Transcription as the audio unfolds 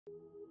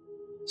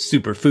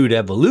Superfood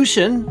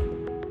Evolution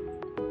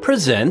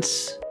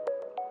presents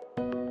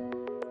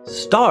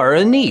Star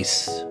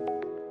Anise.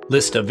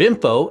 List of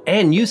info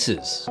and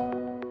uses.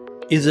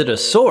 Is it a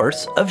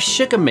source of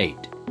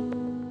shikimate?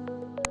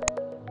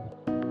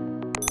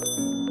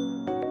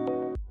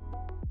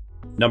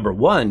 Number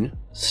 1.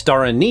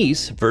 Star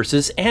anise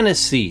versus anise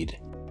seed.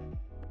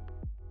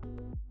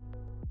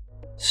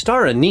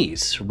 Star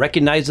anise,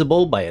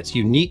 recognizable by its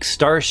unique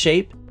star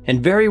shape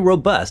and very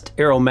robust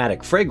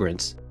aromatic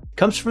fragrance,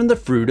 comes from the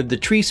fruit of the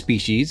tree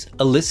species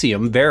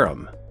Illicium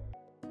verum.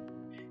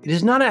 It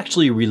is not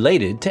actually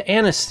related to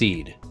anise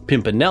seed,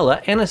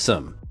 Pimpinella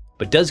anisum,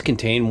 but does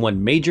contain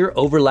one major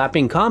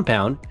overlapping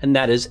compound, and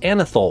that is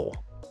anethole.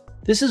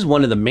 This is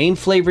one of the main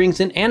flavorings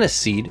in anise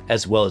seed,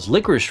 as well as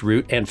licorice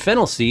root and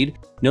fennel seed,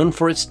 known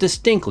for its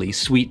distinctly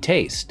sweet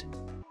taste.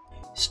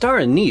 Star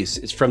anise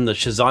is from the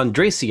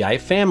Schizandraceae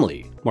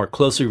family, more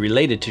closely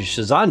related to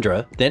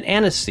Schizandra than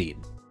anise seed.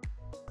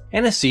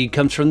 Anise seed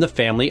comes from the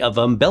family of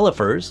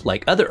umbellifers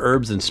like other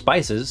herbs and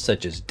spices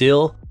such as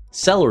dill,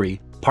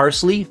 celery,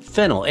 parsley,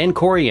 fennel, and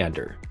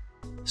coriander.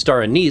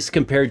 Star anise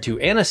compared to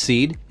anise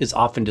seed is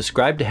often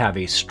described to have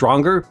a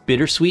stronger,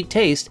 bittersweet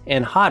taste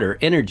and hotter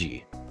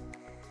energy.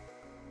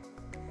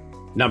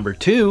 Number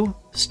 2.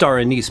 Star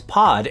anise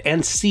pod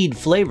and seed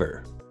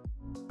flavor.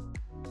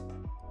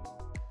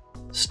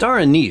 Star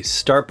anise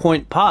star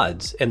point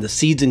pods and the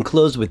seeds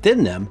enclosed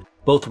within them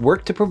both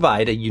work to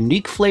provide a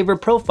unique flavor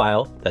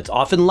profile that's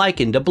often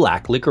likened to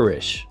black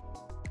licorice.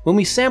 When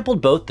we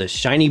sampled both the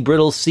shiny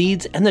brittle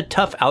seeds and the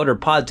tough outer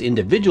pods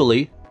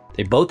individually,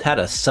 they both had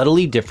a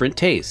subtly different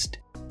taste.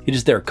 It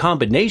is their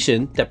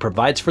combination that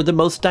provides for the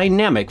most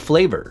dynamic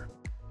flavor.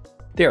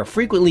 They are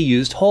frequently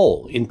used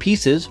whole, in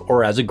pieces,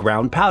 or as a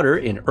ground powder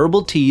in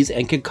herbal teas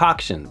and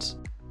concoctions.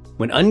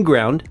 When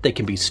unground, they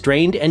can be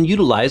strained and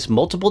utilized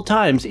multiple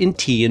times in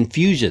tea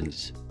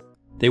infusions.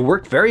 They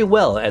work very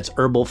well as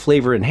herbal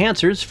flavor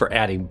enhancers for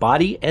adding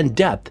body and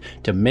depth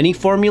to many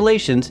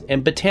formulations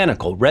and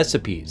botanical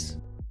recipes.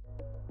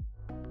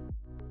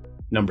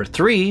 Number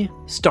 3.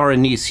 Star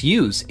anise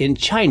use in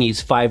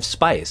Chinese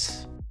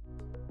 5-spice.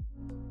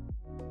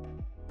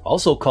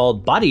 Also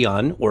called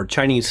badian or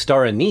Chinese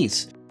star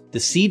anise, the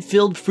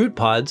seed-filled fruit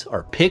pods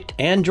are picked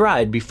and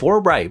dried before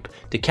ripe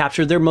to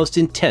capture their most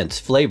intense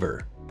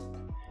flavor.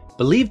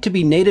 Believed to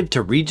be native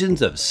to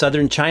regions of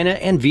southern China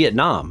and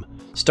Vietnam,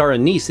 star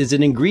anise is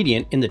an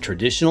ingredient in the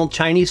traditional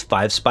Chinese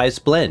 5-spice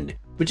blend,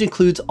 which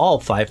includes all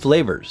 5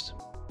 flavors.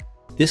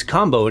 This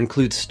combo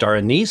includes star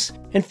anise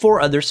and 4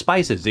 other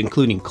spices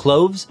including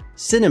cloves,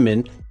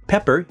 cinnamon,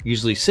 pepper,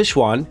 usually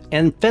Sichuan,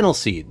 and fennel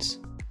seeds.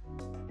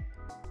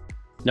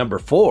 Number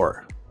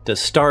 4. Does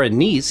star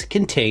anise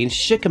contain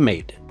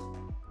shikimate?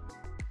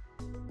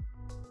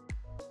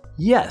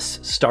 Yes,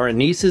 star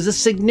anise is a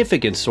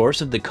significant source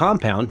of the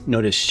compound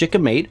known as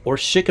shikimate or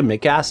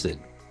shikimic acid.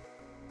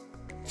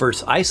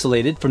 First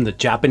isolated from the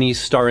Japanese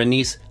star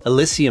anise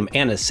Illicium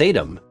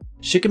anisatum,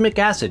 shikimic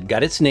acid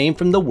got its name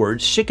from the word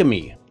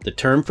shikimi, the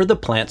term for the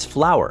plant's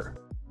flower.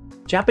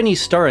 Japanese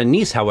star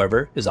anise,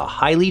 however, is a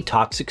highly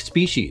toxic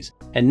species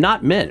and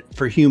not meant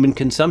for human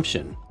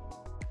consumption.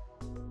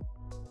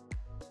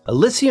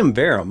 Illicium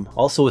verum,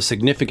 also a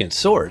significant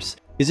source,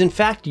 is in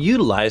fact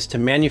utilized to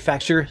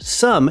manufacture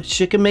some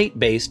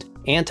shikimate-based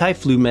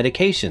anti-flu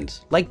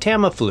medications like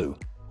Tamiflu,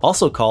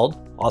 also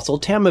called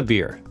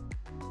oseltamivir.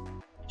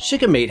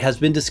 Shikimate has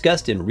been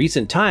discussed in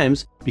recent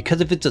times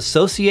because of its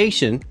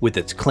association with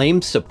its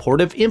claimed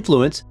supportive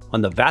influence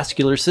on the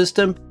vascular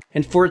system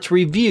and for its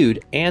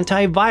reviewed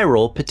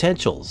antiviral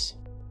potentials.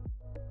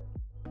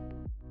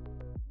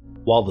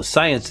 While the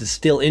science is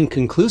still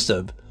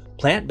inconclusive,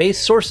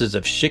 plant-based sources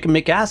of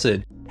shikimic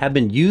acid have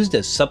been used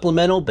as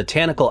supplemental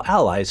botanical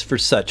allies for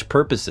such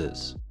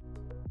purposes.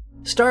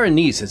 Star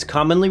anise is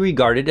commonly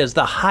regarded as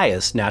the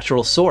highest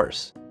natural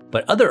source,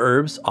 but other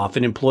herbs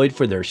often employed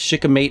for their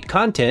shikimate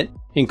content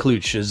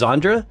include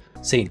schizandra,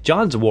 St.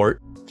 John's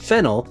wort,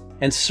 fennel,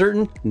 and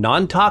certain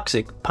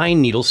non-toxic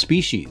pine needle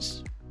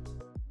species.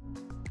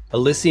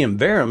 Illicium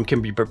verum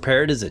can be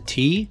prepared as a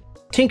tea,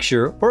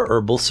 tincture, or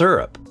herbal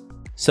syrup.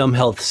 Some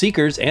health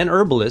seekers and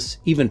herbalists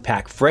even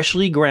pack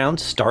freshly ground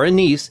star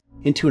anise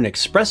into an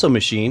espresso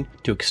machine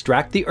to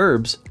extract the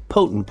herb's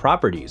potent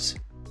properties.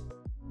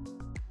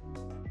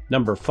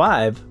 Number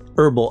 5.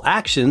 Herbal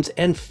actions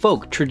and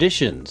folk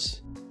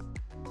traditions.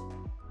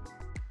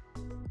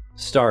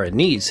 Star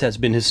anise has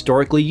been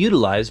historically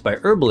utilized by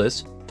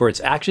herbalists for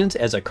its actions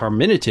as a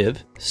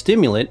carminative,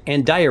 stimulant,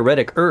 and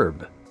diuretic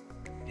herb.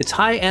 Its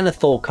high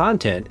anethole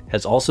content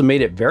has also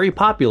made it very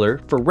popular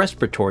for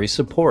respiratory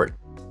support.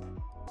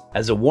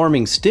 As a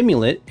warming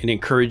stimulant, it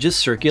encourages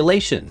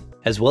circulation,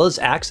 as well as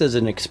acts as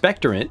an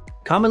expectorant,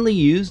 commonly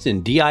used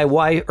in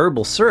DIY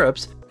herbal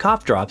syrups,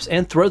 cough drops,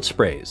 and throat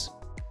sprays.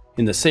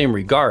 In the same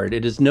regard,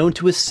 it is known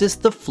to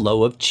assist the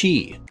flow of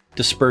qi,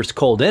 disperse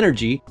cold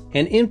energy,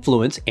 and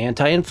influence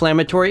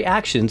anti-inflammatory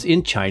actions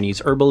in Chinese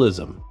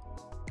herbalism.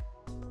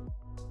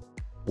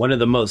 One of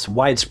the most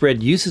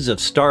widespread uses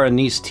of star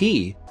anise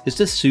tea is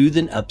to soothe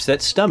an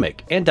upset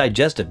stomach and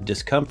digestive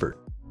discomfort.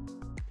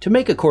 To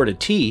make a quart of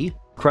tea,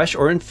 crush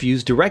or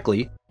infuse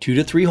directly 2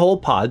 to 3 whole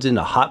pods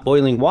into hot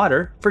boiling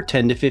water for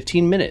 10 to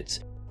 15 minutes,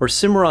 or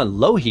simmer on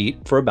low heat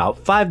for about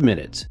 5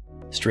 minutes.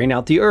 Strain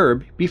out the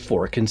herb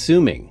before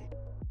consuming.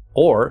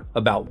 Or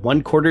about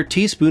 1/4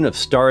 teaspoon of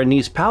star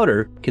anise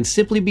powder can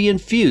simply be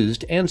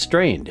infused and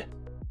strained.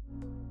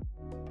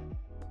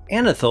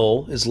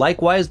 Anethole is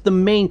likewise the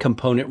main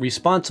component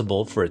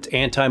responsible for its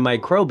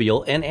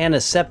antimicrobial and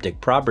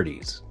antiseptic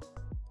properties.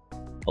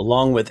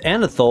 Along with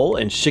anethole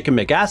and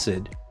shikimic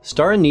acid,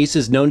 star anise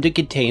is known to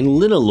contain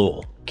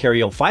linalool,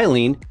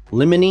 caryophyllene,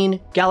 limonene,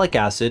 gallic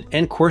acid,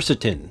 and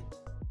quercetin.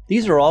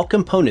 These are all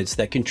components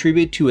that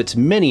contribute to its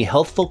many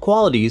healthful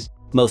qualities,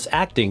 most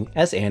acting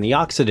as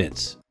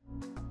antioxidants.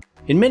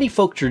 In many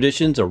folk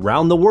traditions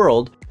around the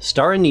world,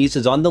 star anise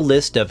is on the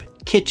list of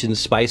kitchen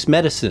spice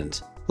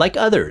medicines, like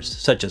others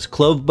such as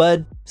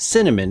clovebud,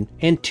 cinnamon,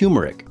 and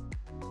turmeric.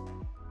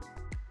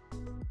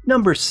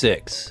 Number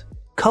 6.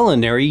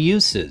 Culinary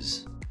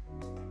uses.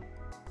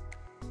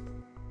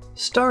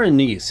 Star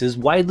anise is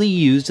widely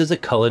used as a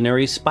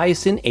culinary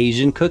spice in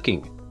Asian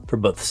cooking, for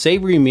both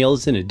savory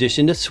meals in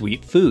addition to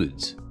sweet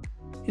foods.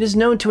 It is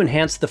known to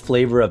enhance the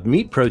flavor of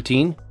meat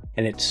protein,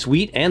 and its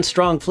sweet and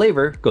strong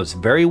flavor goes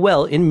very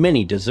well in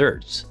many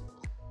desserts.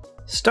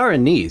 Star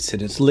anise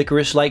and its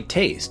licorice-like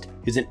taste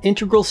is an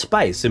integral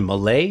spice in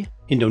Malay,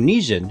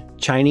 Indonesian,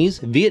 Chinese,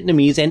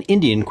 Vietnamese, and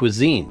Indian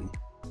cuisine.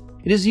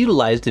 It is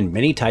utilized in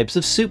many types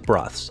of soup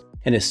broths,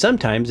 and is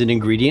sometimes an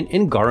ingredient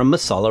in garam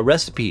masala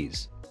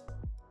recipes.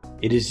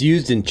 It is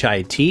used in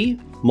chai tea,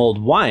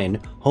 mulled wine,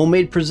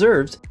 homemade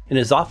preserves, and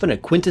is often a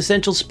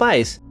quintessential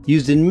spice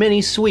used in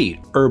many sweet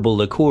herbal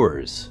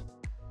liqueurs.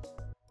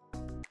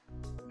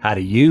 How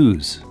to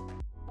use.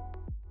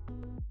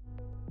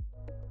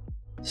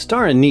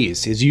 Star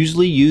anise is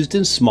usually used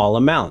in small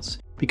amounts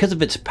because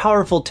of its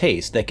powerful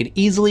taste that can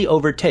easily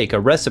overtake a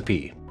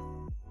recipe.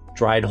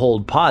 Dried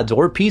whole pods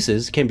or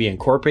pieces can be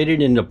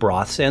incorporated into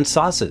broths and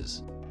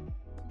sauces.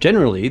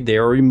 Generally, they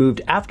are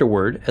removed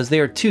afterward as they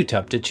are too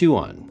tough to chew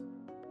on.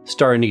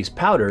 Star anise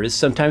powder is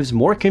sometimes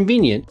more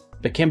convenient,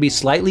 but can be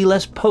slightly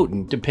less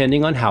potent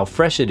depending on how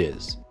fresh it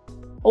is.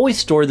 Always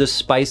store this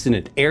spice in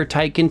an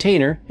airtight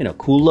container in a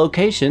cool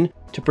location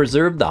to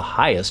preserve the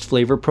highest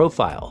flavor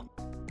profile.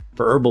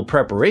 For herbal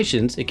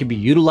preparations, it can be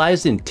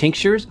utilized in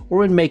tinctures or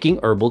when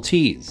making herbal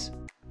teas.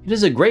 It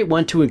is a great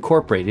one to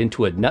incorporate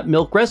into a nut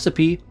milk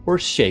recipe or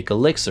shake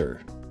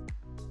elixir.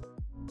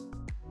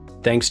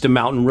 Thanks to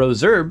Mountain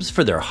Rose Herbs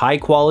for their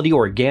high-quality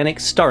organic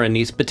star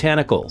anise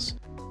botanicals.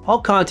 All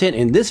content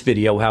in this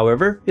video,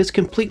 however, is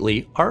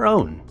completely our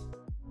own.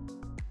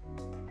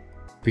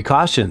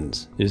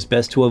 Precautions. It is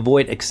best to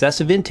avoid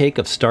excessive intake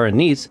of star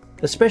anise,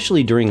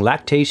 especially during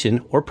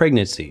lactation or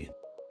pregnancy.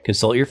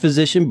 Consult your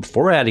physician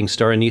before adding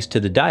star anise to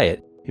the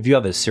diet if you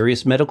have a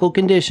serious medical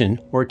condition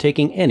or are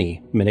taking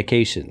any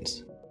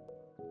medications.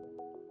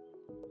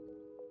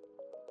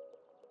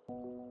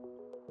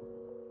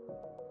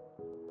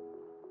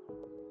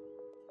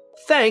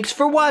 Thanks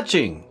for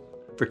watching!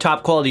 For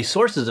top quality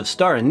sources of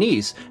star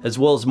anise, as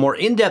well as more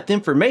in-depth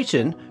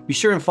information, be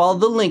sure and follow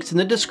the links in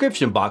the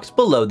description box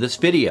below this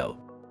video.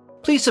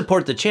 Please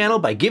support the channel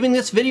by giving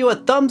this video a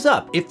thumbs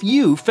up if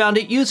you found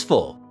it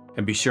useful.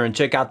 And be sure and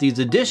check out these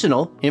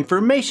additional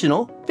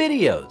informational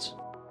videos.